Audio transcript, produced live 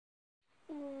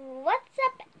What's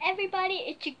up, everybody?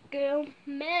 It's your girl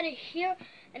Maddie here,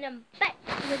 and I'm back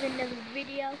with another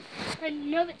video. I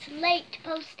know it's late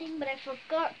posting, but I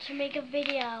forgot to make a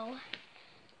video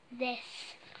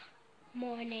this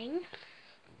morning.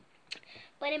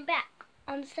 But I'm back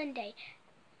on Sunday.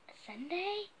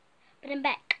 But I'm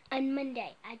back on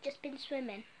Monday. I've just been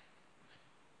swimming.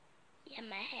 Yeah,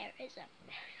 my hair is up.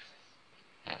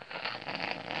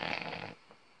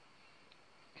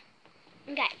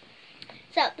 Okay.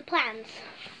 So, the plans.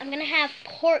 I'm going to have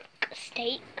pork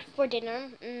steak for dinner.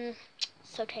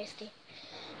 So tasty.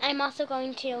 I'm also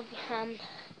going to,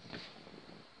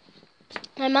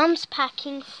 my mom's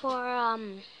packing for,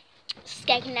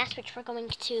 Skegness, which we're going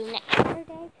to next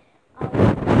Saturday. I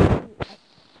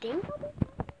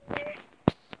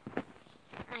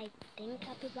think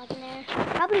I'll be vlogging there.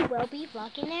 Probably will be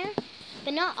vlogging there,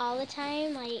 but not all the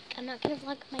time. Like, I'm not going to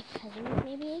vlog my cousin,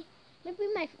 maybe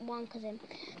my one cousin.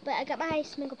 But I got my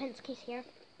Smingle pencil case here.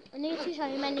 I need to show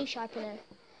you my new sharpener.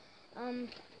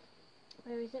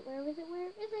 Where is it?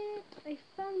 I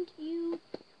found you,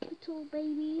 little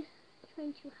baby,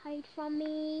 trying to hide from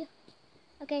me.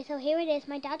 Okay, so here it is.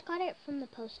 My dad got it from the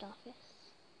post office.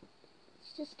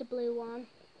 It's just a blue one.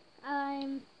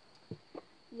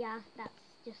 Yeah, that's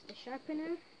just a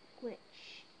sharpener, which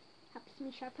helps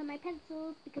me sharpen my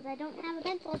pencils because I don't have a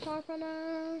pencil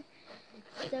sharpener.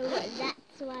 So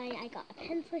that's why I got a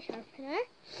pencil sharpener.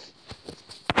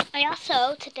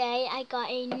 Today I got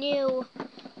a new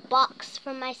box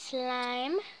for my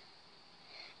slime.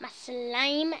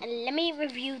 Let me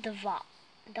review the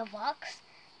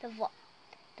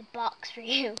box for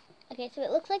you. Okay, so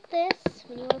it looks like this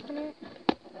when you open it.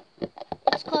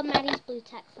 It's called Maddie's Blue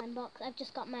Tack Slime Box. I've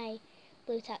just got my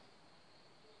Blue Tack.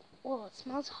 Oh, it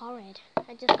smells horrid.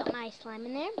 I just got my slime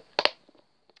in there.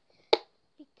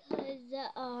 Because,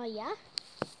 yeah.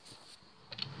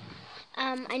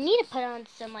 I need to put on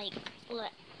some, like,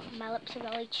 my lips are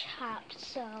really chapped,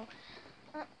 so,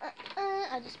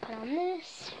 I'll just put on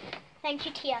this. Thank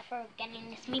you, Tia, for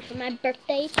getting this me for my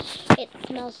birthday. It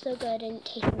smells so good and it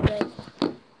tastes good.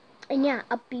 And yeah,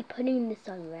 I'll be putting this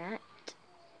on right.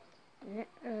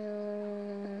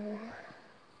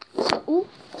 So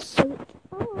it's on.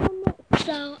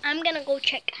 So I'm gonna go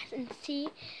check and see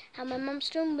how my mom's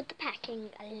doing with the packing.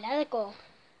 Let's go.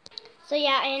 So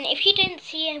yeah, and if you didn't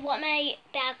see what my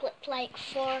bag looked like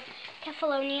for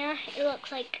Kefalonia, it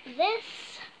looks like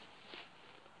this.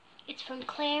 It's from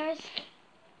Claire's.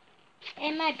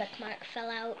 And my bookmark fell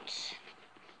out.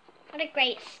 What a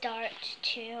great start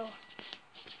to...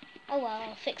 Oh well,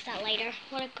 I'll fix that later.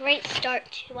 What a great start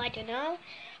to, I don't know.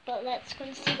 But let's go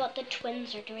and see what the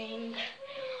twins are doing.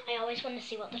 I always want to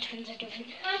see what the twins are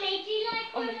doing. Mommy, do you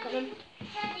like what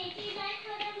Daddy, do you like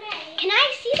what I made? Can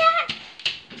I see that?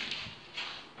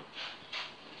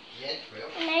 Yeah, real.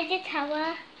 And there's the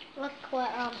tower. Look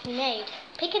what he made.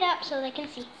 Pick it up so they can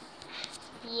see.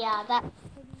 Yeah, that's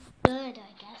good,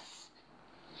 I guess.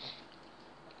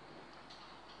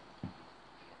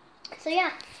 So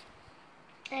yeah.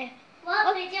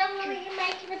 What video were you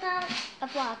making about? A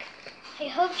vlog. I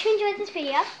hope you enjoyed this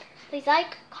video. Please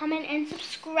like, comment, and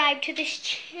subscribe to this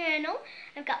channel.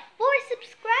 I've got 4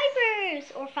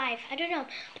 subscribers, or 5, I don't know.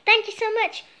 But thank you so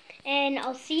much, and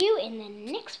I'll see you in the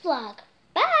next vlog.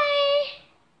 Bye!